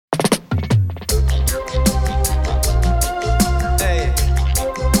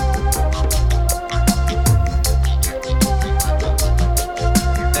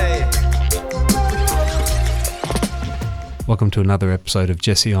Welcome to another episode of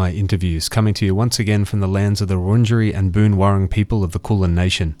Jesse I Interviews, coming to you once again from the lands of the Wurundjeri and Boon Wurrung people of the Kulin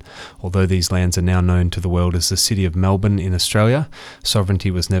Nation. Although these lands are now known to the world as the City of Melbourne in Australia,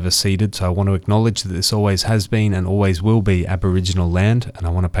 sovereignty was never ceded, so I want to acknowledge that this always has been and always will be Aboriginal land, and I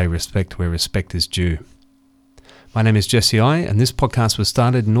want to pay respect where respect is due. My name is Jesse I, and this podcast was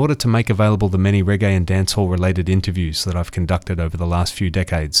started in order to make available the many reggae and dancehall related interviews that I've conducted over the last few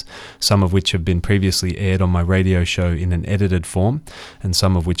decades, some of which have been previously aired on my radio show in an edited form, and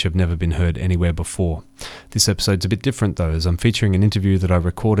some of which have never been heard anywhere before. This episode's a bit different though, as I'm featuring an interview that I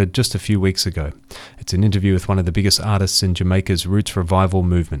recorded just a few weeks ago. It's an interview with one of the biggest artists in Jamaica's roots revival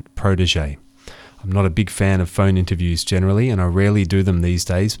movement, Protoje. I'm not a big fan of phone interviews generally, and I rarely do them these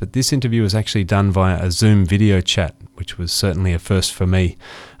days, but this interview was actually done via a Zoom video chat, which was certainly a first for me,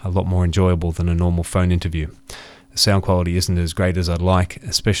 a lot more enjoyable than a normal phone interview. The sound quality isn't as great as I'd like,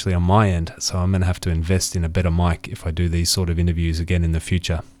 especially on my end, so I'm going to have to invest in a better mic if I do these sort of interviews again in the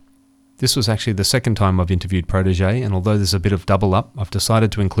future. This was actually the second time I've interviewed Protoje, and although there's a bit of double up, I've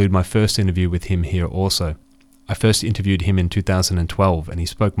decided to include my first interview with him here also. I first interviewed him in 2012, and he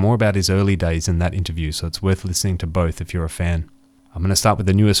spoke more about his early days in that interview, so it's worth listening to both if you're a fan. I'm going to start with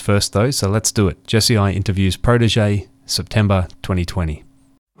the newest first though, so let's do it. Jesse I Interviews Protoje, September 2020.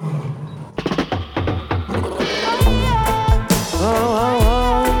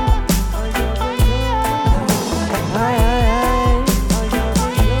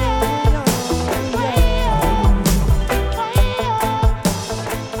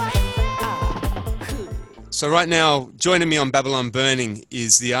 So right now, joining me on Babylon Burning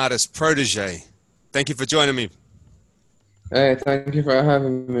is the artist Protoje. Thank you for joining me. Hey, thank you for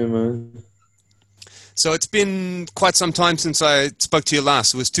having me, man. So it's been quite some time since I spoke to you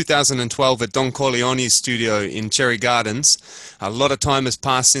last. It was 2012 at Don Corleone's studio in Cherry Gardens. A lot of time has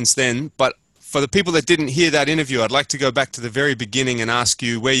passed since then, but for the people that didn't hear that interview, I'd like to go back to the very beginning and ask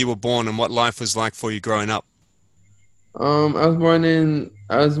you where you were born and what life was like for you growing up. I was born in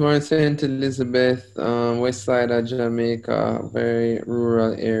St. Elizabeth, west side of Jamaica, very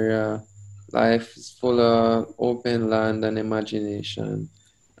rural area. Life is full of open land and imagination,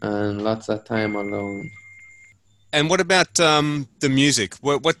 and lots of time alone. And what about the music?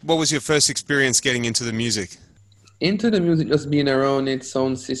 What was your first experience getting into the music? Into the music, just being around it,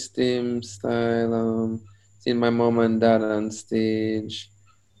 sound system style, seeing my mom and dad on stage.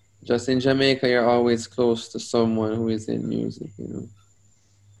 Just in Jamaica, you're always close to someone who is in music, you know.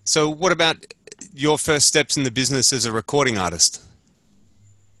 So what about your first steps in the business as a recording artist?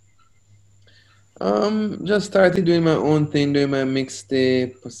 Just started doing my own thing, doing my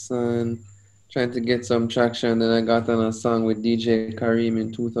mixtape, trying to get some traction. Then I got on a song with DJ Kareem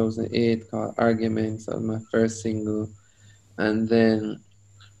in 2008 called Arguments. That was my first single. And then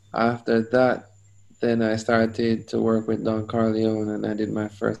after that, then I started to work with Don Corleone, and I did my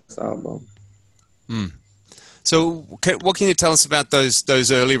first album. So what can you tell us about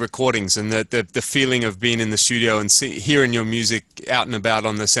those early recordings and the feeling of being in the studio and hearing your music out and about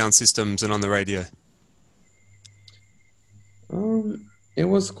on the sound systems and on the radio? It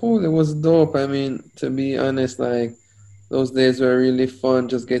was cool. It was dope. I mean, to be honest, like those days were really fun,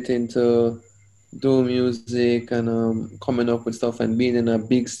 just getting to do music and coming up with stuff and being in a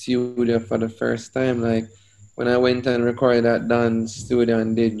big studio for the first time. Like when I went and recorded at Don's studio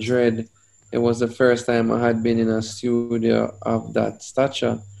and did Dread, it was the first time I had been in a studio of that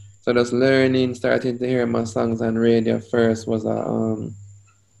stature. So just learning, starting to hear my songs on radio first was a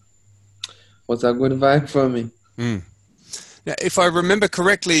good vibe for me. Now, if I remember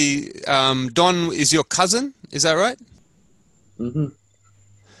correctly, Don is your cousin, is that right?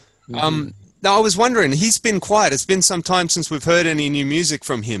 Now, I was wondering, he's been quiet. It's been some time since we've heard any new music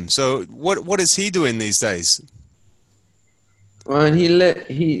from him. So what is he doing these days? Well,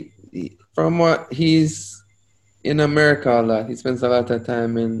 he's in America a lot. He spends a lot of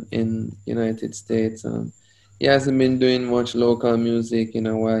time in United States. He hasn't been doing much local music in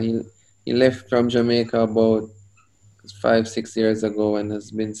a while. He left from Jamaica about 5-6 years ago and has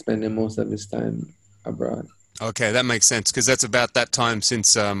been spending most of his time abroad. Okay, that makes sense, because that's about that time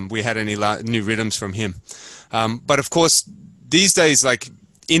since we had any new rhythms from him. But of course, these days, like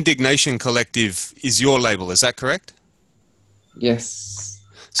Indignation Collective is your label, is that correct? Yes.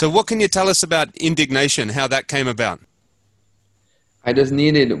 So what can you tell us about Indignation, how that came about? I just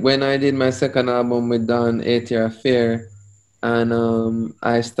needed, when I did my second album with Don, 8-Year Affair, and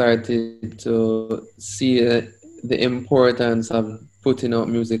I started to see the importance of putting out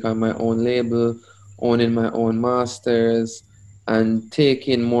music on my own label, owning my own masters, and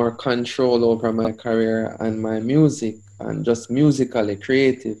taking more control over my career and my music, and just musically,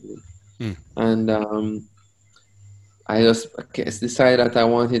 creatively. And I just decided that I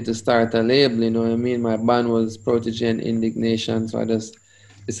wanted to start a label, you know what I mean? My band was Protege and Indignation, so I just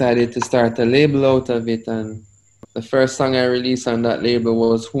decided to start a label out of it. And the first song I released on that label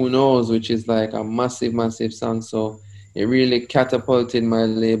was Who Knows, which is like a massive, massive song. So it really catapulted my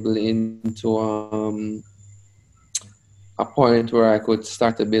label into a point where I could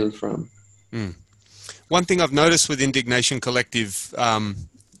start to build from. Mm. One thing I've noticed with Indignation Collective,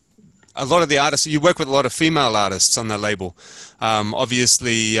 a lot of the artists, you work with a lot of female artists on the label.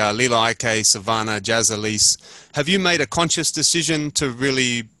 Obviously, Lila Ike, Savannah, Jazz Elise. Have you made a conscious decision to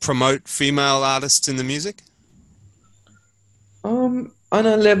really promote female artists in the music? On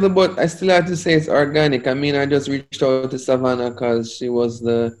a level, but I still have to say it's organic. I mean, I just reached out to Savannah because she was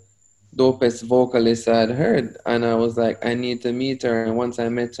the dopest vocalist I'd heard, and I was like, I need to meet her. And once I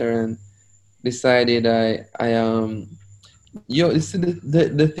met her and decided you see,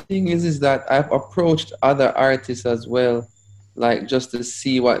 the thing is that I've approached other artists as well, like just to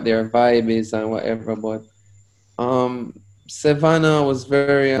see what their vibe is and whatever. But um, Savannah was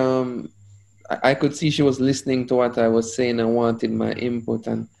very I could see she was listening to what I was saying and wanted my input.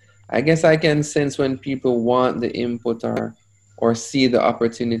 And I guess I can sense when people want the input or see the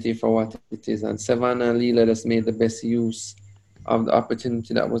opportunity for what it is. And Savannah and Leela just made the best use of the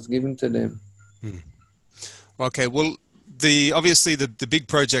opportunity that was given to them. Hmm. Okay, well, obviously the big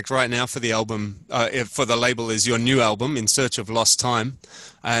project right now for the album, for the label, is your new album, In Search of Lost Time.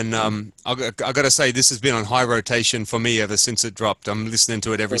 And I got to say, this has been on high rotation for me ever since it dropped. I'm listening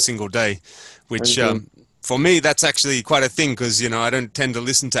to it every single day, which for me, that's actually quite a thing because, you know, I don't tend to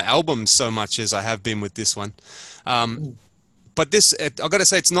listen to albums so much as I have been with this one. But this, I've got to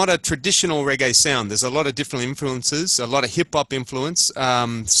say, it's not a traditional reggae sound. There's a lot of different influences, a lot of hip hop influence,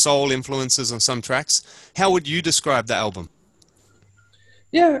 soul influences on some tracks. How would you describe the album?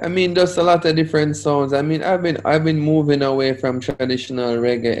 Yeah, I mean, there's a lot of different sounds. I mean, I've been moving away from traditional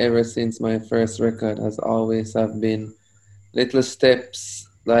reggae ever since my first record. As always, have been little steps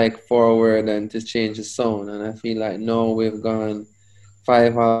like forward and to change the sound. And I feel like now we've gone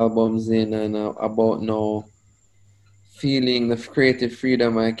 5 albums in and about now feeling the creative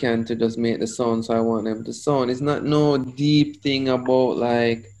freedom I can to just make the sounds I want them to sound. It's not no deep thing about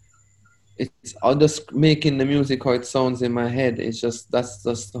like it's all just making the music how it sounds in my head. It's just that's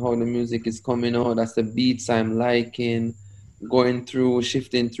just how the music is coming out. That's the beats I'm liking, going through,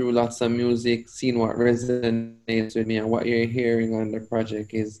 shifting through lots of music, seeing what resonates with me, and what you're hearing on the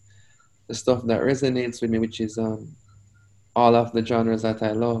project is the stuff that resonates with me, which is all of the genres that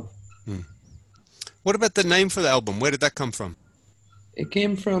I love. What about the name for the album? Where did that come from? It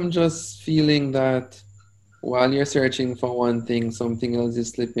came from just feeling that while you're searching for one thing, something else is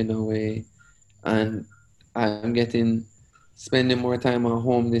slipping away. And I'm spending more time at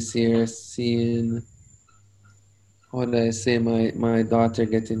home this year, seeing, how do I say, my daughter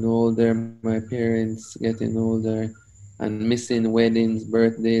getting older, my parents getting older, and missing weddings,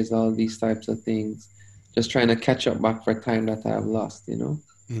 birthdays, all these types of things. Just trying to catch up back for time that I've lost, you know?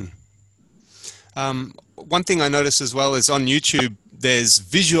 One thing I noticed as well is on YouTube, there's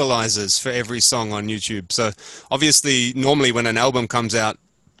visualizers for every song on YouTube. So obviously, normally when an album comes out,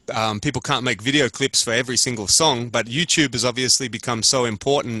 people can't make video clips for every single song, but YouTube has obviously become so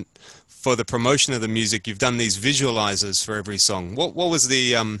important for the promotion of the music. You've done these visualizers for every song. What was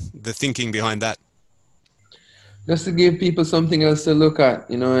the thinking behind that? Just to give people something else to look at,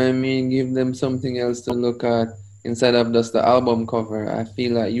 you know what I mean? Give them something else to look at instead of just the album cover. I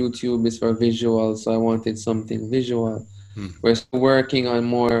feel like YouTube is for visuals, so I wanted something visual. We're still working on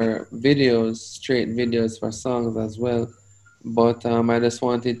more videos, straight videos for songs as well. But I just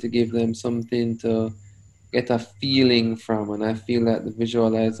wanted to give them something to get a feeling from, and I feel that the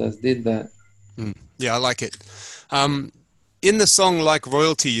visualizers did that. Yeah, I like it. In the song Like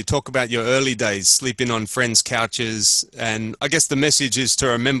Royalty, you talk about your early days, sleeping on friends' couches, and I guess the message is to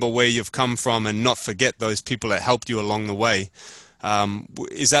remember where you've come from and not forget those people that helped you along the way.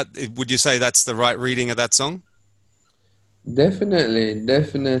 Would you say that's the right reading of that song? Definitely,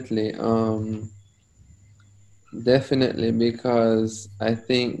 definitely. Definitely, because I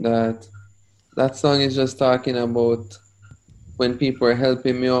think that that song is just talking about when people were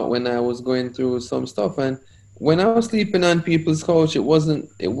helping me out when I was going through some stuff. And when I was sleeping on people's couch, it wasn't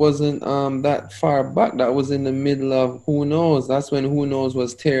that far back. That was in the middle of Who Knows. That's when Who Knows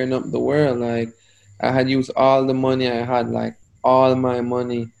was tearing up the world. Like I had used all the money I had, like all my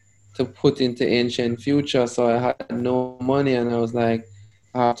money to put into Ancient Future. So I had no money and I was like,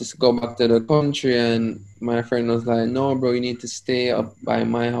 I have to go back to the country. And my friend was like, no, bro, you need to stay up by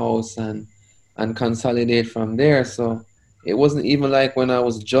my house and consolidate from there. So it wasn't even like when I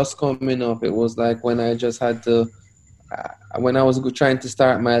was just coming up. It was like when I just had to when I was trying to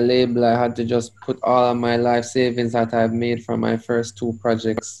start my label, I had to just put all of my life savings that I've made from my first two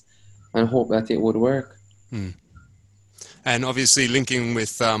projects and hope that it would work. Mm. And obviously linking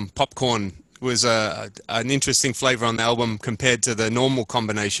with Popcorn was an interesting flavor on the album compared to the normal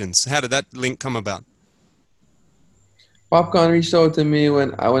combinations. How did that link come about? Popcorn reached out to me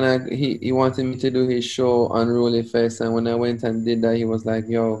he wanted me to do his show on Unruly Fest, and when I went and did that, he was like,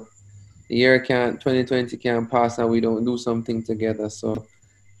 "Yo, the year 2020 can't pass and we don't do something together." So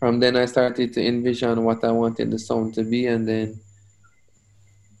from then I started to envision what I wanted the sound to be, and then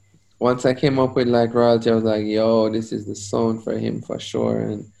once I came up with like Royalty, I was like, "Yo, this is the sound for him for sure."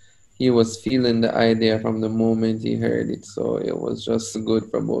 And he was feeling the idea from the moment he heard it, so it was just good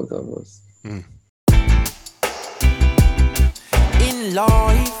for both of us. Mm. In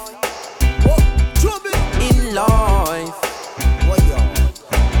life, in life,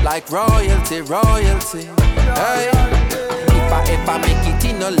 like royalty. Hey, if I ever make it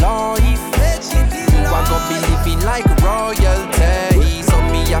in a life, I gon' be living like royalty. So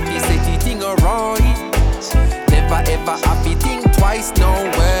me happy set it in a right. Never ever happy think twice, no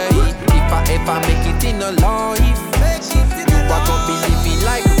way. If I ever make it in a life, I gon' be living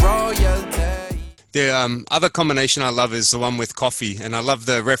like royalty. The other combination I love is the one with Coffee, and I love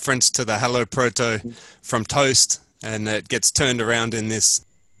the reference to the Hello Proto from Toast, and it gets turned around in this.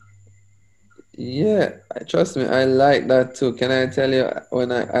 Yeah, trust me, I like that too. Can I tell you,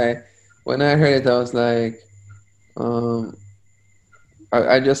 when I heard it, I was like,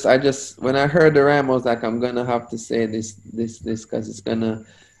 I just when I heard the rhyme, I was like, I'm gonna have to say this, because it's gonna.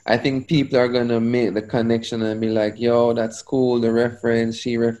 I think people are gonna make the connection and be like, "Yo, that's cool." The reference,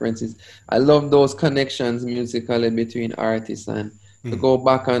 she references. I love those connections musically between artists, and to go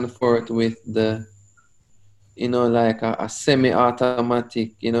back and forth with the, like a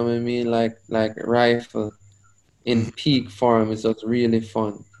semi-automatic, you know what I mean, like rifle in peak form is just really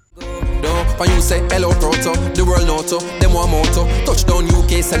fun. When you say hello proto, the world noto, them one motto. Touchdown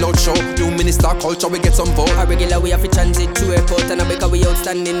UK, sell out show. New minister culture, we get some vote. A regular we have to transit to airport, and I because we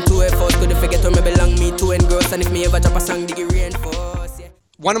outstanding to effort. Couldn't forget where me belong, me to engross. And if me ever drop a song, dig it reinforce. Yeah.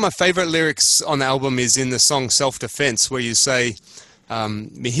 One of my favorite lyrics on the album is in the song Self-Defense, where you say,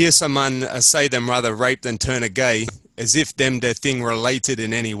 me hear someone say them rather rape than turn a gay, as if them their thing related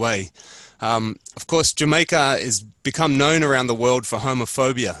in any way. Of course, Jamaica is become known around the world for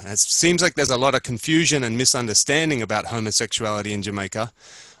homophobia. It seems like there's a lot of confusion and misunderstanding about homosexuality in Jamaica.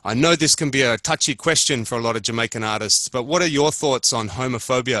 I know this can be a touchy question for a lot of Jamaican artists, but what are your thoughts on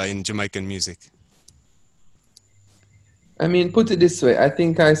homophobia in Jamaican music? I mean, put it this way, I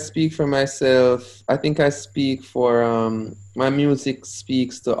think I speak for myself. I think I speak for, my music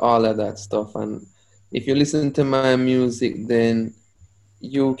speaks to all of that stuff. And if you listen to my music, then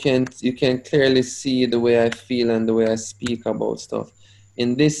you can clearly see the way I feel and the way I speak about stuff.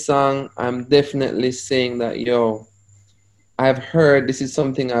 In this song, I'm definitely saying that, yo, this is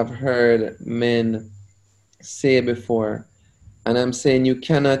something I've heard men say before. And I'm saying you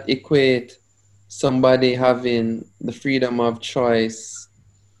cannot equate somebody having the freedom of choice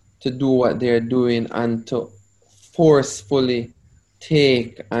to do what they're doing and to forcefully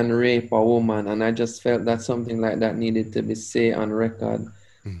take and rape a woman. And I just felt that something like that needed to be said on record.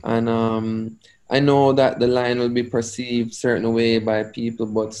 And I know that the line will be perceived certain way by people,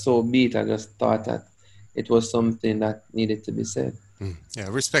 but so be it. I just thought that it was something that needed to be said. Yeah,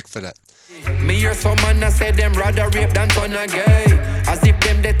 respect for that. Me hear some man a say them rather rape than turn a gay, as if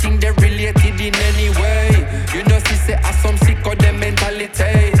them they think they related in any way. You know, see say as some sick of them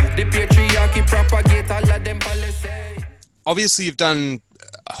mentality. The patriarchy propagate all of them policy. Obviously, you've done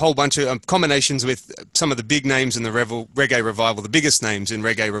a whole bunch of combinations with some of the big names in the reggae revival, the biggest names in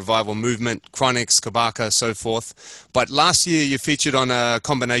reggae revival movement, Chronixx, Kabaka, so forth. But last year you featured on a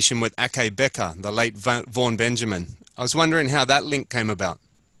combination with Ake Becca, the late Vaughan Benjamin. I was wondering how that link came about.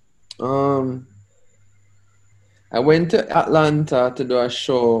 I went to Atlanta to do a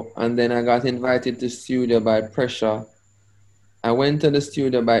show, and then I got invited to studio by Pressure. I went to the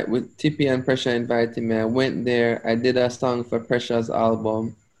studio with Tippy and Pressure invited me. I went there. I did a song for Pressure's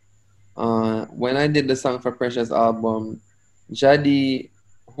album. When I did the song for Pressure's album, Jadi,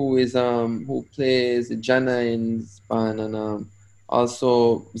 who plays Jana in Span, and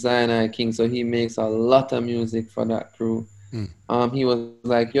also Zion King, so he makes a lot of music for that crew. He was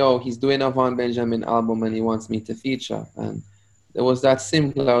like, yo, he's doing a Vaughan Benjamin album and he wants me to feature. And it was that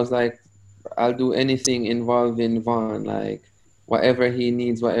simple. I was like, I'll do anything involving Vaughan, like whatever he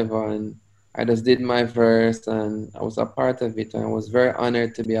needs, whatever. And I just did my verse and I was a part of it. And I was very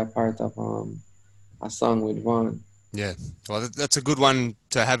honored to be a part of a song with Vaughan. Yeah, well, that's a good one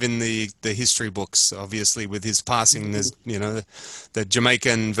to have in the history books. Obviously, with his passing, there's the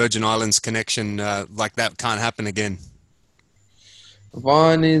Jamaican Virgin Islands connection like that can't happen again.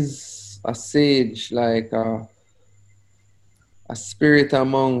 Vaughn is a sage, like a spirit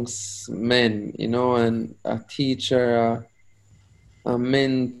amongst men, and a teacher, a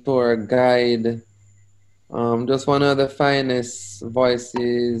mentor, a guide. Just one of the finest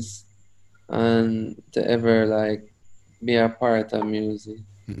voices and to ever like be a part of music.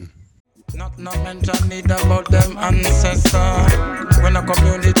 Not no mention need about them ancestors. When a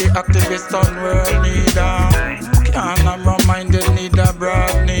community activist on world leader, can't remind they need a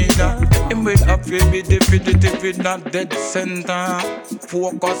broad leader. Him will have to be definitive in that dead center.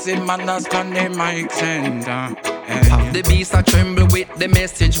 Focus him understand the mic center. Have the beast a tremble with the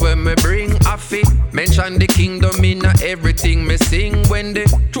message when me bring a fit. Mention the kingdom in everything me sing. When the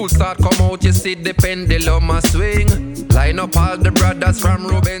truth start come out, you see the pendulum a swing. Line up all the brothers from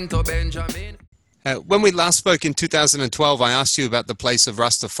Reuben to Benjamin. When we last spoke in 2012, I asked you about the place of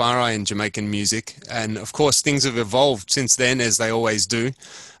Rastafari in Jamaican music. And of course, things have evolved since then, as they always do.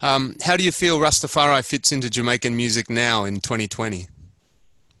 How do you feel Rastafari fits into Jamaican music now in 2020?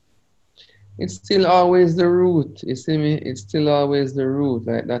 It's still always the root, you see me? It's still always the root.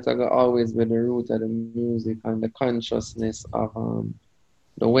 Like that's always been the root of the music and the consciousness of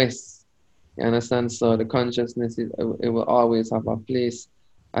the West. You understand? So the consciousness, it will always have a place.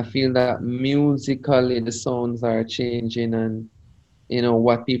 I feel that musically the sounds are changing and,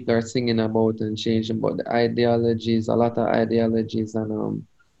 what people are singing about and changing, but the ideologies, a lot of ideologies and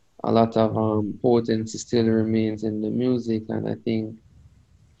a lot of potency still remains in the music. And I think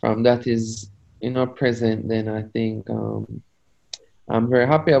from that is, present, then I think I'm very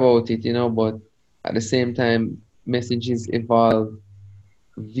happy about it, but at the same time, messages evolve,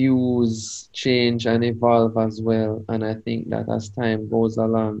 views change and evolve as well. And I think that as time goes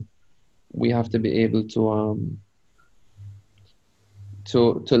along, we have to be able to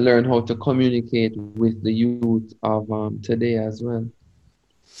learn how to communicate with the youth of today as well.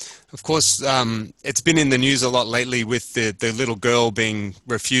 Of course, it's been in the news a lot lately with the little girl being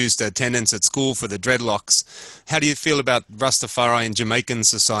refused attendance at school for the dreadlocks. How do you feel about Rastafari in Jamaican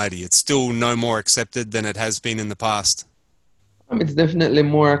society? It's still no more accepted than it has been in the past. It's definitely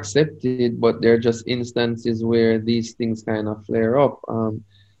more accepted, but there are just instances where these things kind of flare up.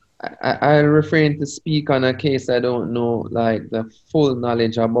 I refrain to speak on a case I don't know like the full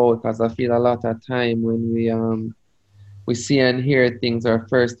knowledge about, because I feel a lot of time when we see and hear things, our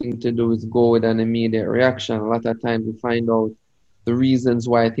first thing to do is go with an immediate reaction. A lot of times we find out the reasons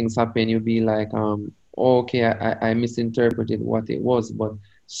why things happen. You'll be like, okay, I misinterpreted what it was, but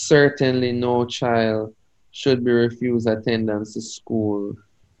certainly no child should be refused attendance to school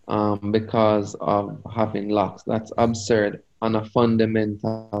because of having locks. That's absurd on a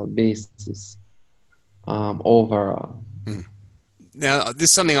fundamental basis overall. Now, this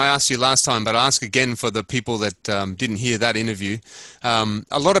is something I asked you last time, but I'll ask again for the people that didn't hear that interview.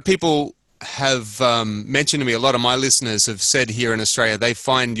 A lot of people have mentioned to me, a lot of my listeners have said here in Australia, they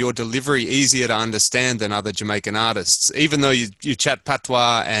find your delivery easier to understand than other Jamaican artists. Even though you chat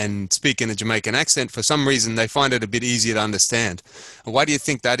patois and speak in a Jamaican accent, for some reason they find it a bit easier to understand. Why do you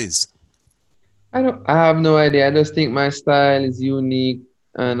think that is? I have no idea. I just think my style is unique,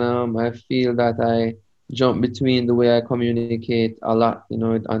 and I feel that I jump between the way I communicate a lot,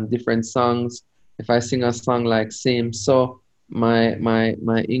 on different songs. If I sing a song like Same So, my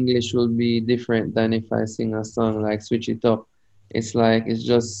English will be different than if I sing a song like Switch It Up. It's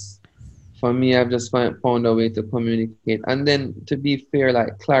just, for me, I've just found a way to communicate. And then to be fair,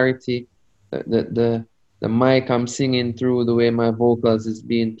 like clarity, the mic I'm singing through, the way my vocals is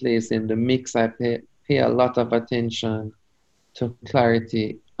being placed in the mix, I pay a lot of attention to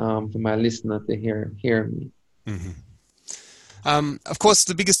clarity for my listener to hear me. Mm-hmm. Of course,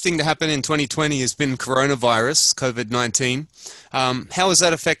 the biggest thing to happen in 2020 has been coronavirus, COVID-19. How has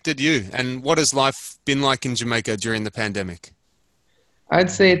that affected you? And what has life been like in Jamaica during the pandemic?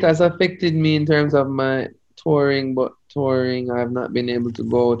 I'd say it has affected me in terms of my touring, but touring, I've not been able to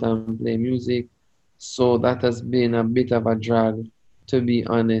go out and play music. So that has been a bit of a drag, to be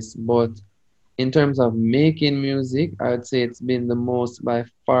honest. But in terms of making music, I'd say it's been by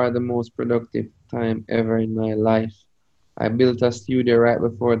far the most productive time ever in my life. I built a studio right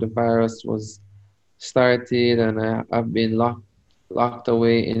before the virus was started, and I've been locked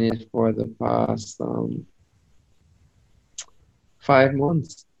away in it for the past 5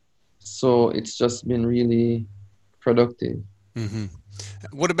 months. So it's just been really productive. Mm-hmm.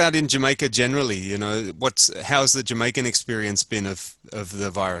 What about in Jamaica generally? How's the Jamaican experience been of the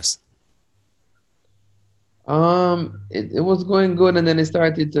virus? It was going good, and then it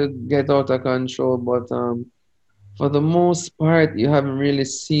started to get out of control. But for the most part, you haven't really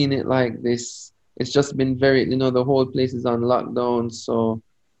seen it like this. It's just been very, the whole place is on lockdown, so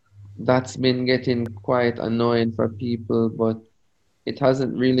that's been getting quite annoying for people. But it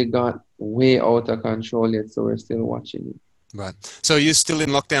hasn't really got way out of control yet, so we're still watching it. Right. So you're still in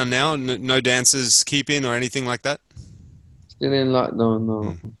lockdown now? No dancers keep in or anything like that? Still in lockdown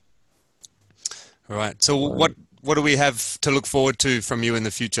now. All right. So what do we have to look forward to from you in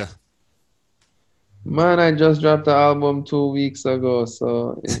the future? Man, I just dropped the album 2 weeks ago,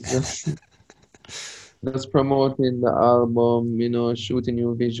 so it's just promoting the album, shooting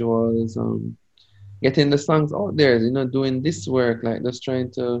new visuals, getting the songs out there, doing this work, like just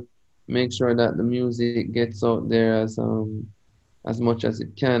trying to make sure that the music gets out there as much as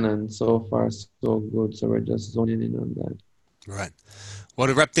it can, and so far so good. So we're just zoning in on that. Right. Well,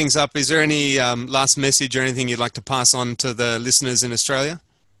 to wrap things up, is there any last message or anything you'd like to pass on to the listeners in Australia?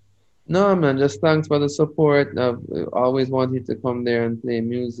 No, man, just thanks for the support. I've always wanted to come there and play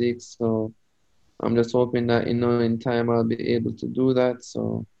music, so I'm just hoping that, in time I'll be able to do that.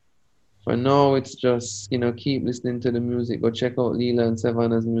 So for now, it's just, keep listening to the music. Go check out Leela and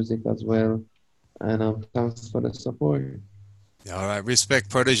Savannah's music as well. And thanks for the support. All right. Respect,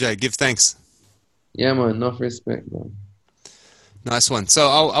 Protege. Give thanks. Yeah, man. Enough respect, man. Nice one. So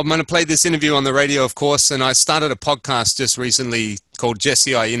I'm going to play this interview on the radio, of course, and I started a podcast just recently called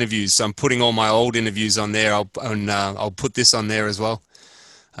Jesse I Interviews. So I'm putting all my old interviews on there. I'll put this on there as well.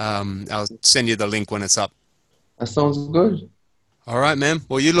 I'll send you the link when it's up. That sounds good. All right, man.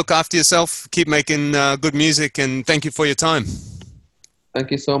 Well, you look after yourself. Keep making good music, and thank you for your time.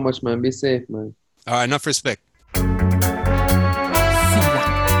 Thank you so much, man. Be safe, man. All right, enough respect.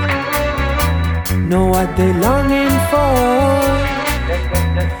 Know what they longing for.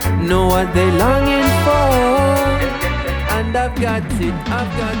 Know what they longing for. And I've got it,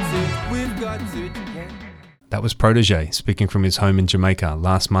 we've got it. That was Protege speaking from his home in Jamaica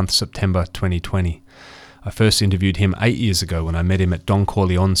last month, September 2020. I first interviewed him 8 years ago when I met him at Don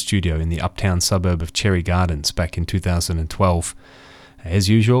Corleone's studio in the uptown suburb of Cherry Gardens back in 2012. As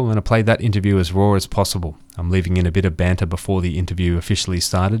usual, I'm going to play that interview as raw as possible. I'm leaving in a bit of banter before the interview officially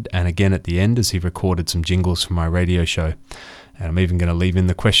started, and again at the end as he recorded some jingles for my radio show. And I'm even going to leave in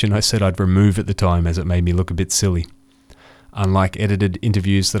the question I said I'd remove at the time, as it made me look a bit silly. Unlike edited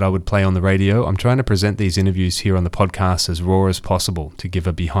interviews that I would play on the radio, I'm trying to present these interviews here on the podcast as raw as possible to give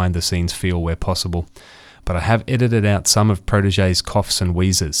a behind-the-scenes feel where possible. But I have edited out some of Protege's coughs and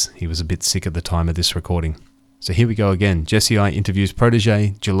wheezes. He was a bit sick at the time of this recording. So here we go again. Jesse I Interviews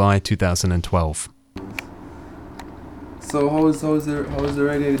Protege, July 2012. So how's the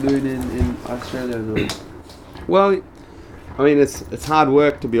reggae doing in Australia now? Well, I mean, it's hard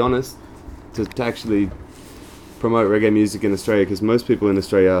work, to be honest, to actually promote reggae music in Australia, because most people in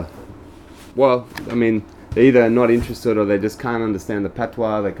Australia, well, I mean, they're either not interested or they just can't understand the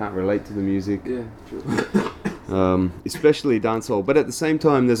patois, they can't relate to the music. Yeah, true. Especially dancehall. But at the same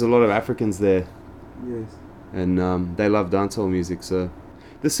time, there's a lot of Africans there. Yes. And they love dancehall music, so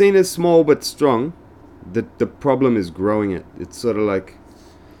the scene is small but strong. The problem is growing it. It's sort of like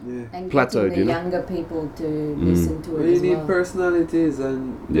and plateaued, getting the younger people to listen to it You as need well. personalities,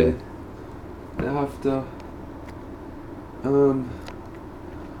 and they have to.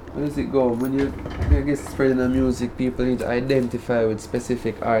 Where does it go? When I guess spreading the music, people need to identify with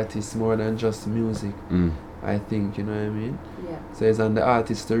specific artists more than just music. I think, you know what I mean? Yeah. So it's on the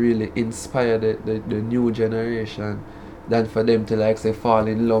artists to really inspire the new generation than for them to, like, say, fall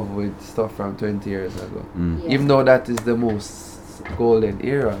in love with stuff from 20 years ago. Yeah. Even though that is the most golden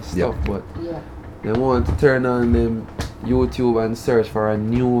era stuff, but they want to turn on them YouTube and search for a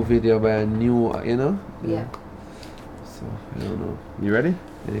new video by a new, Yeah. So, I don't know. You ready?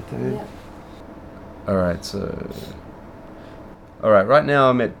 Anytime? Yeah. Alright, right now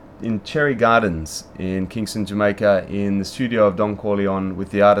I'm in Cherry Gardens in Kingston, Jamaica, in the studio of Don Corleone with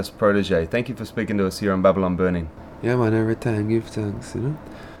the artist Protege. Thank you for speaking to us here on Babylon Burning. Yeah, man, every time give thanks,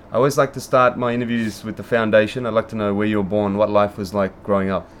 I always like to start my interviews with the foundation. I'd like to know where you were born, what life was like growing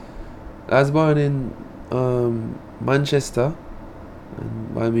up. I was born in Manchester.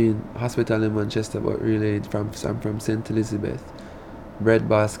 And, I mean, hospital in Manchester, but really I'm from St. Elizabeth.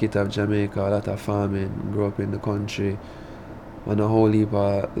 Breadbasket of Jamaica, a lot of farming, grew up in the country. On a whole heap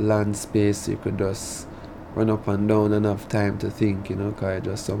of land space, you could just run up and down and have time to think, because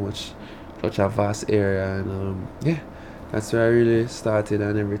it's just such a vast area. And that's where I really started,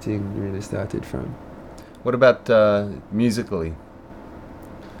 and everything really started from. What about musically?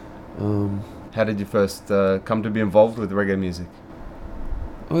 How did you first come to be involved with reggae music?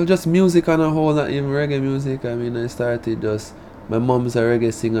 Well, just music on a whole, not even reggae music. I mean, I started just. My mom's a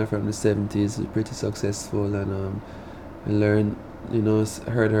reggae singer from the 70s, pretty successful, and I learned,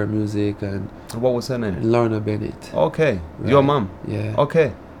 heard her music, and What was her name? Lorna Bennett. Okay, Right. your mum. Yeah.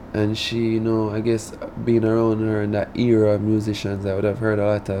 Okay. And she, I guess being around her in that era of musicians, I would have heard a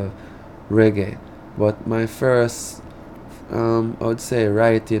lot of reggae. But my first, I would say,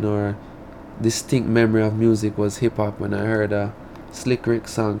 writing or distinct memory of music was hip hop when I heard a Slick Rick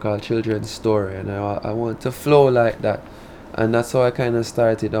song called Children's Story, and I want to flow like that. And that's how I kind of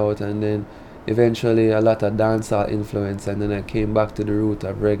started out, and then eventually a lot of dancehall influence, and then I came back to the root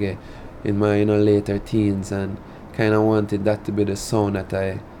of reggae in my later teens, and kind of wanted that to be the sound that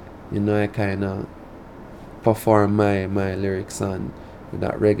I kind of perform my lyrics on with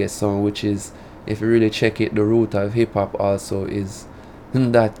that reggae song, which is, if you really check it, the root of hip hop also is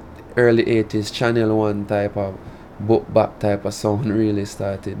that early 80s Channel 1 type of book bap type of sound really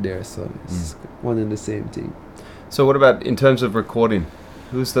started there, so it's one and the same thing. So what about in terms of recording?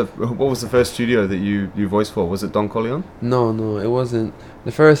 What was the first studio that you voiced for? Was it Don Corleone? No, it wasn't.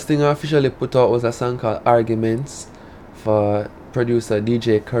 The first thing I officially put out was a song called Arguments for producer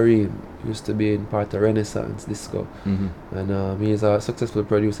DJ Kareem. He used to be in part of Renaissance Disco. Mm-hmm. And he's a successful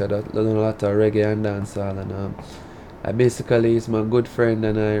producer that done a lot of reggae and dancehall. And I basically, he's my good friend,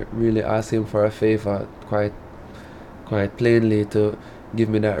 and I really asked him for a favor quite plainly to give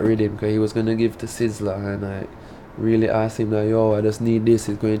me that rhythm, because he was going to give to Sizzler, and I really asked him that, yo, I just need this,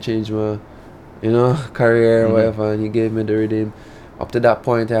 it's going to change my career or whatever, and he gave me the rhythm. Up to that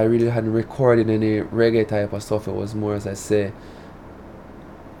point I really hadn't recorded any reggae type of stuff. It was more, as I say,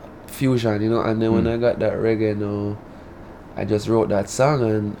 fusion, and then when I got that reggae I just wrote that song,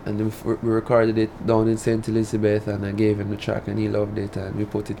 and then we recorded it down in St. Elizabeth, and I gave him the track and he loved it, and we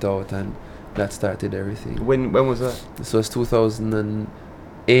put it out, and that started everything. When was that? This was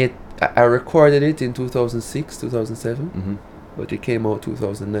 2008. I recorded it in 2006, 2007, Mm-hmm. but it came out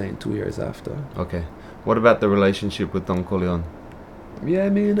 2009, 2 years after. Okay. What about the relationship with Don Corleone? Yeah, I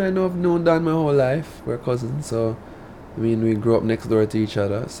mean, I've known Dan my whole life. We're cousins, so we grew up next door to each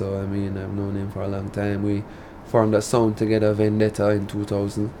other. So I've known him for a long time. We formed a sound together, Vendetta, in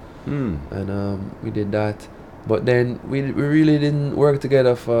 2000, and we did that. But then we really didn't work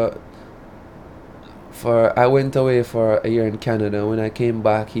together for. I went away for a year in Canada. When I came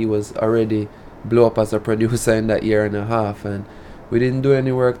back, he was already blew up as a producer in that year and a half, and we didn't do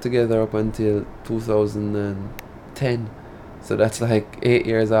any work together up until 2010. So that's like 8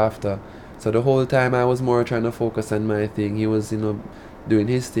 years after. So the whole time I was more trying to focus on my thing. He was, doing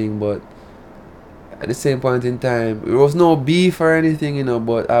his thing, but at the same point in time, there was no beef or anything,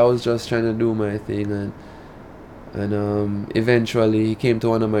 but I was just trying to do my thing, and eventually he came to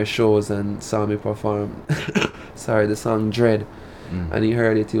one of my shows and saw me perform the song Dread, and he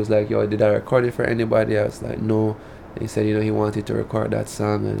heard it. He was like, yo, did I record it for anybody? I was like, no. And he said, he wanted to record that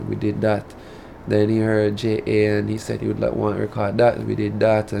song, and we did that. Then he heard J.A. and he said he would want to record that, and we did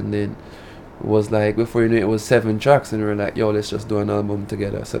that, and then it was like, before you know it was 7 tracks, and we were like, yo, let's just do an album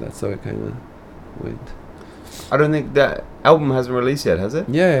together. So that's how it kind of went. I don't think that album hasn't released yet, has it?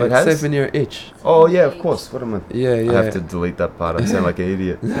 Yeah, Oh, it it's has? 7 Year Itch. Oh yeah, of course. What am I? Yeah. I have to delete that part. I sound like an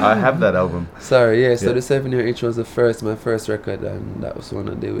idiot. I have that album. Sorry, yeah. So Yeah. the 7 Year Itch was my first record, and that was one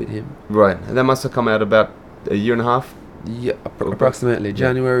I did with him. Right. And that must have come out about a year and a half. Yeah, approximately Yeah.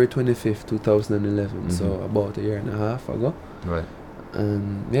 January 25th, 2011. Mhm. So about a year and a half ago. Right.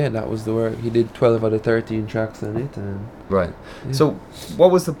 And yeah, that was the work. He did 12 out of 13 tracks on it, and Right. yeah. So,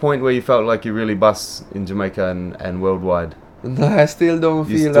 what was the point where you felt like you really bust in Jamaica and worldwide? No, I still don't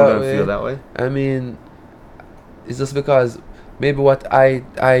You feel still that don't way. feel that way? I mean, it's just because maybe what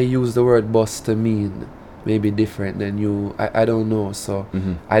I use the word bust to mean may be different than you. I don't know. So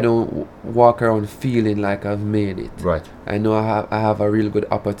Mm-hmm. I don't walk around feeling like I've made it. Right. I know I have a real good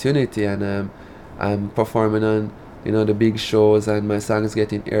opportunity, and I'm performing on the big shows, and my song is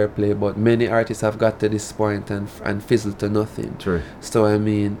getting airplay. But many artists have got to this point and fizzled to nothing. True. So I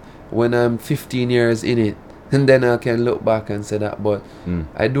mean, when I'm 15 years in it, and then I can look back and say that. But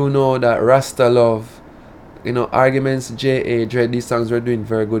I do know that Rasta Love, Arguments, J.A., Dread, these songs were doing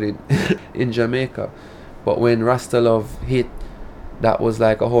very good in Jamaica. But when Rasta Love hit, that was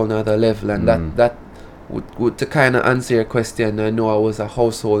like a whole nother level, and that would to kind of answer your question. I know I was a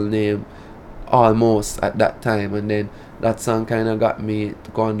household name almost at that time, and then that song kind of got me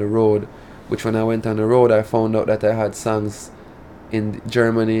to go on the road, which when I went on the road I found out that I had songs in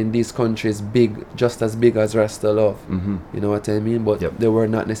Germany, in these countries, just as big as Rasta Love. Mm-hmm. You know what I mean? But Yep. they were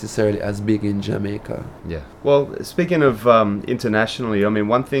not necessarily as big in Jamaica. Yeah. Well, speaking of internationally, I mean,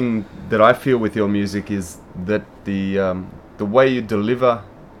 one thing that I feel with your music is that the way you deliver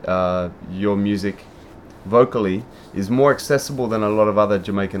your music vocally is more accessible than a lot of other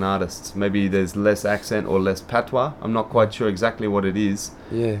Jamaican artists. Maybe there's less accent or less patois. I'm not quite sure exactly what it is.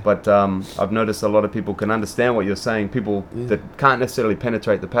 Yeah. But I've noticed a lot of people can understand what you're saying. People that can't necessarily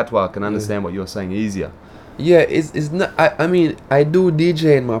penetrate the patois can understand what you're saying easier. Yeah, it's not. I mean, I do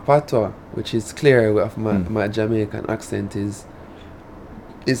DJ in my patois, which is clear with my Jamaican accent is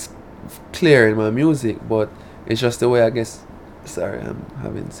clear in my music, but it's just the way I guess. Sorry, I'm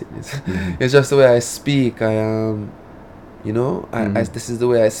having sickness. It's just the way I speak. I this is the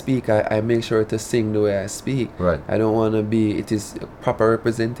way I speak. I make sure to sing the way I speak. Right. I don't want to be. It is a proper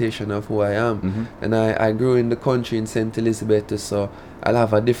representation of who I am. And I grew in the country in St. Elizabeth, so I'll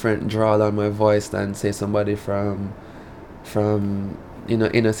have a different drawl on my voice than say somebody from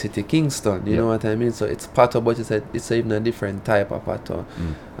inner city Kingston. You know what I mean? So it's patois, but it's even a different type of patois.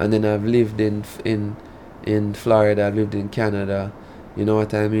 And then I've lived in Florida, I've lived in Canada, you know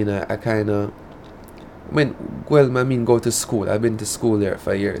what I mean? I kind of go to school. I've been to school there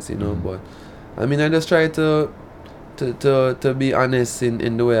for years, you know, but I mean, I just try to be honest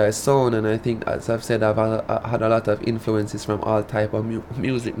in the way I sound, and I think, as I've said, I've had a lot of influences from all type of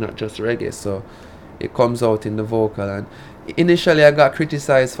music, not just reggae, so it comes out in the vocal. And initially I got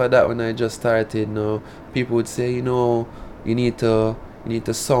criticized for that when I just started. You know, people would say, you know, you need to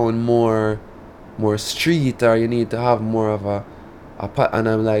sound more street, or you need to have more of a and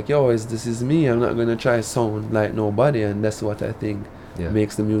I'm like, yo, this is me. I'm not gonna try sound like nobody, and that's what I think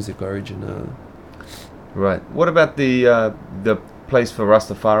makes the music original. Right. What about the place for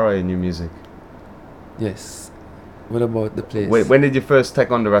Rastafari in your music? Yes. What about the place? When did you first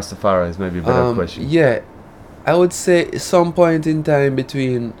take on the Rastafari? Is maybe a better question. Yeah, I would say some point in time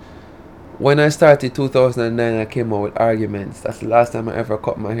between when I started 2009, I came out with Arguments. That's the last time I ever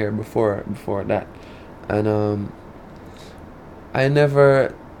cut my hair before that. And I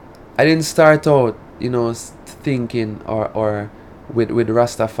didn't start out, you know, thinking or with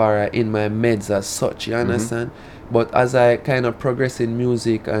Rastafari in my meds as such, you understand? But as I kind of progress in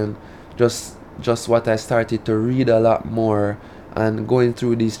music and just what I started to read a lot more and going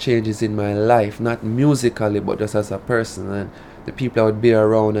through these changes in my life, not musically, but just as a person, and the people I would be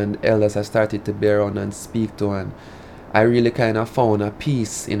around and elders I started to be around and speak to, and I really kind of found a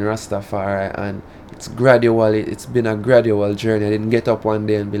peace in Rastafari. And it's been a gradual journey. I didn't get up one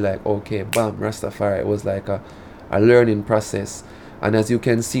day and be like, okay, bam, Rastafari. It was like a learning process. And as you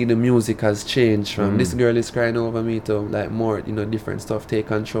can see, the music has changed from This Girl Is Crying Over Me to like more, you know, different stuff, Take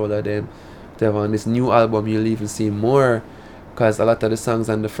Control of Them. On this new album, you'll even see more, because a lot of the songs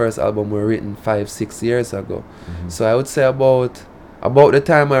on the first album were written 5-6 years ago. So I would say about the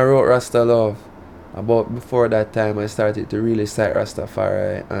time I wrote Rasta Love, about before that time I started to really cite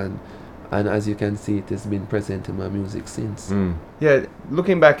Rastafari, and as you can see, it has been present in my music since. Yeah,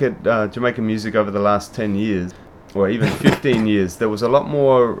 looking back at Jamaican music over the last 10 years, or even 15 years, there was a lot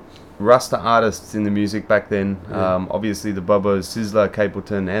more Rasta artists in the music back then. Obviously the Bubos, Sizzla,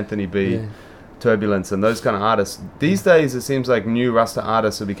 Capleton, Anthony B, Turbulence, and those kind of artists. These days it seems like new Rasta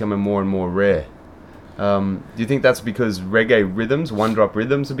artists are becoming more and more rare. Do you think that's because reggae rhythms, one-drop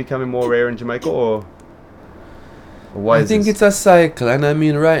rhythms, are becoming more rare in Jamaica, or why is I think it's a cycle, and I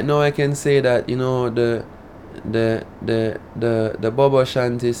mean right now I can say that, you know, the Bobo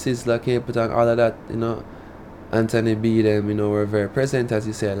Shanti, Sizzla, Capleton, all of that, you know, Anthony B, them, you know, were very present, as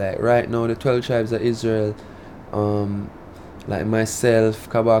you say. Like right now, the 12 Tribes of Israel, like myself,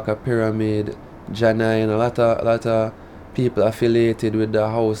 Kabaka Pyramid, Janai, and a lot of people affiliated with the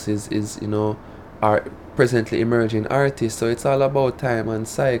house is you know, are presently emerging artists. So it's all about time and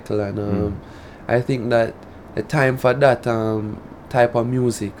cycle, and I think that the time for that type of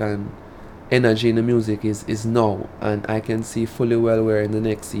music and energy in the music is now, and I can see fully well where in the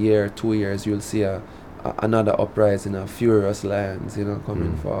next year, 2 years, you'll see another uprising of Furious Lions, you know,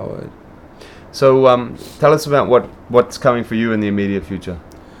 coming forward. So tell us about what's coming for you in the immediate future.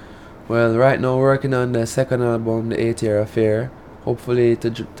 Well, right now working on the second album, The 8-Year Affair, hopefully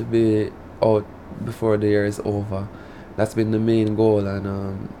to be out before the year is over. That's been the main goal,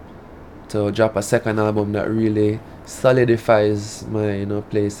 and to drop a second album that really solidifies my, you know,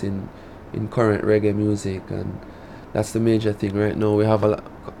 place in current reggae music, and that's the major thing right now. We have a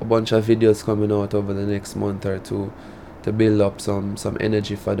bunch of videos coming out over the next month or two to build up some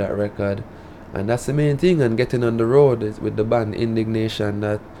energy for that record, and that's the main thing. And getting on the road with the band Indignation,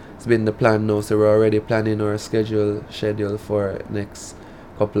 that's been the plan now, so we're already planning our schedule for next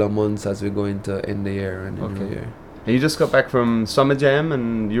couple of months as we go into end the year and the new year. And you just got back from Summer Jam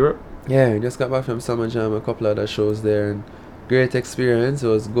in Europe? Yeah, I just got back from Summer Jam, a couple of other shows there, and great experience. It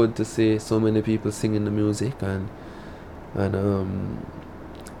was good to see so many people singing the music, and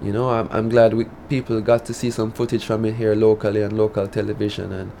you know, I'm glad people got to see some footage from it here locally on local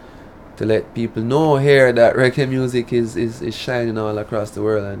television, and to let people know here that reggae music is shining all across the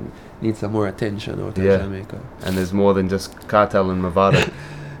world and needs some more attention out of Jamaica. And there's more than just Cartel and Mavado.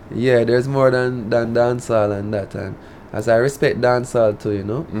 Yeah, there's more than dancehall and that. And as I respect dancehall too, you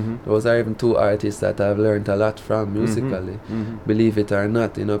know, those are even two artists that I've learned a lot from musically. Believe it or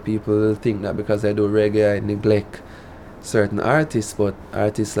not, you know, people think that because I do reggae I neglect certain artists, but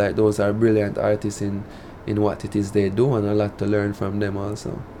artists like those are brilliant artists in what it is they do, and a lot to learn from them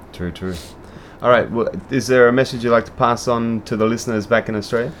also. True. All right, well, is there a message you'd like to pass on to the listeners back in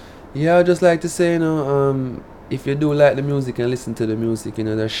Australia? Yeah, I'd just like to say, you know, if you do like the music and listen to the music, you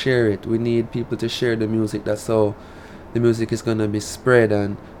know, just share it. We need people to share the music. That's how the music is going to be spread,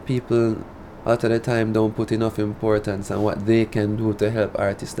 and people a lot of the time don't put enough importance on what they can do to help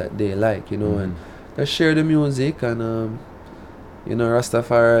artists that they like, you know, and just share the music, and you know,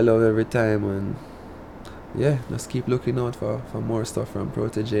 Rastafari I love every time, and yeah, just keep looking out for more stuff from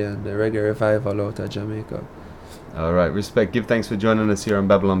Protege and the reggae revival out of Jamaica. All right, respect. Give thanks for joining us here on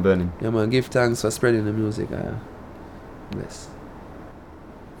Babylon Burning. Yeah, man, give thanks for spreading the music. Bless.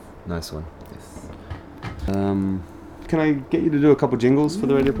 Nice one. Yes. Can I get you to do a couple jingles for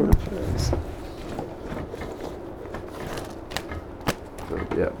the radio program? Yes. So,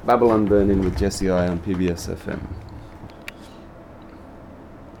 yeah, Babylon Burning with Jesse I on PBS FM.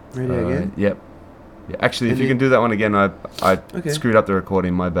 Ready again? Yep. Yeah, actually, if you can do that one again, I Okay. screwed up the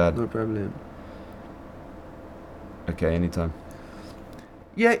recording. My bad. No problem. Okay, anytime.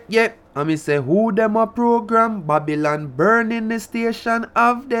 Yeah. I mean say, who them a program? Babylon burning the station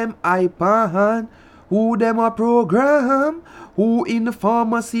of them iPad. Who them a program? Who in the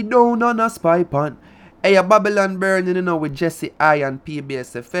pharmacy down on a spy pan? Hey, a Babylon burning, you know, with Jesse I and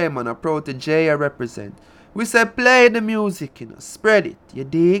PBS FM and a Protege I represent. We say play the music, you know, spread it, you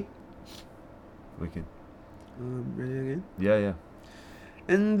dig? Wicked. Ready again? Yeah.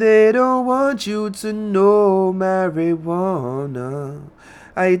 And they don't want you to know marijuana.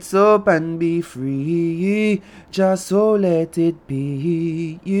 It's up and be free, just so let it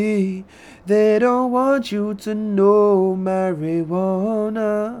be. They don't want you to know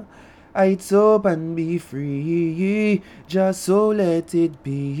marijuana. It's up and be free, just so let it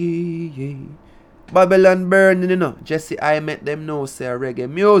be. Babylon burning, you know. Jesse I met them know say reggae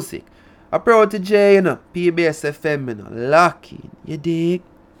music. A Protege, you know, PBS FM, you know, lock in, you dig?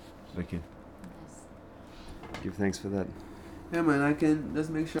 Wicked. Give thanks for that. Yeah, man, I can just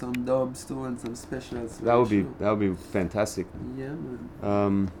make sure some dubs too and some specials. That would be fantastic. Yeah,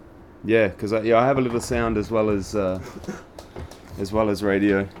 man. Yeah, because I have a little sound as well as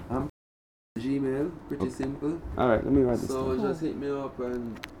radio. Gmail, pretty simple. All right, let me write this So down. just hit me up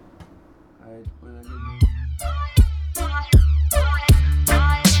and when I get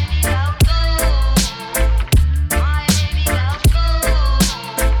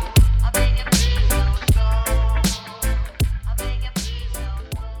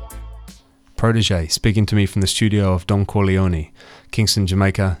Protege speaking to me from the studio of Don Corleone, Kingston,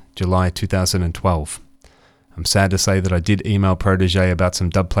 Jamaica, July 2012. I'm sad to say that I did email Protege about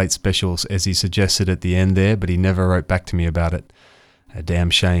some dubplate specials as he suggested at the end there, but he never wrote back to me about it. A damn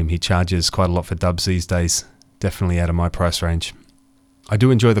shame. He charges quite a lot for dubs these days. Definitely out of my price range. I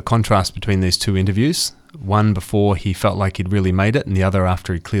do enjoy the contrast between these two interviews, one before he felt like he'd really made it and the other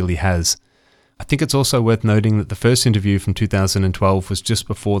after he clearly has. I think it's also worth noting that the first interview from 2012 was just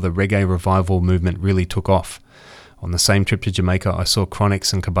before the reggae revival movement really took off. On the same trip to Jamaica, I saw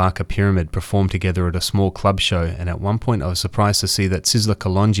Chronixx and Kabaka Pyramid perform together at a small club show, and at one point I was surprised to see that Sizzla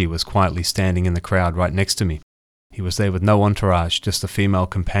Kalonji was quietly standing in the crowd right next to me. He was there with no entourage, just a female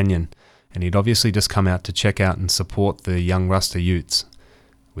companion, and he'd obviously just come out to check out and support the young Rasta youths.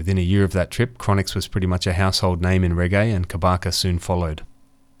 Within a year of that trip, Chronixx was pretty much a household name in reggae, and Kabaka soon followed.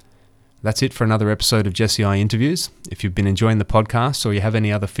 That's it for another episode of Jesse I Interviews. If you've been enjoying the podcast or you have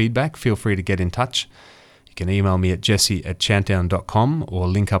any other feedback, feel free to get in touch. You can email me at jesse@chantdown.com or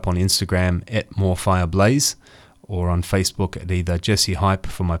link up on Instagram @morefireblaze or on Facebook at either Jesse Hype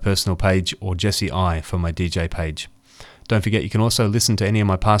for my personal page or Jesse I for my DJ page. Don't forget you can also listen to any of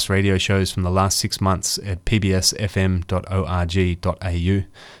my past radio shows from the last 6 months at pbsfm.org.au.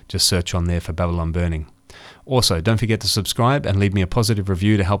 Just search on there for Babylon Burning. Also, don't forget to subscribe and leave me a positive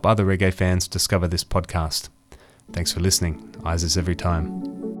review to help other reggae fans discover this podcast. Thanks for listening. Isis every time.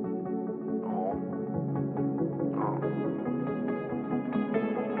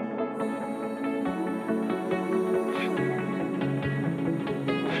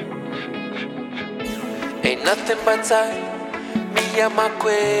 Ain't nothing but time. Me and my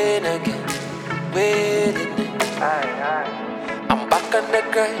queen again. Waiting. I'm back on the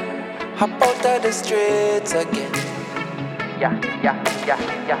grind, hop out of the streets again. Yeah.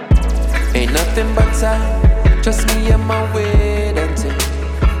 Ain't nothing but time, just me and my way.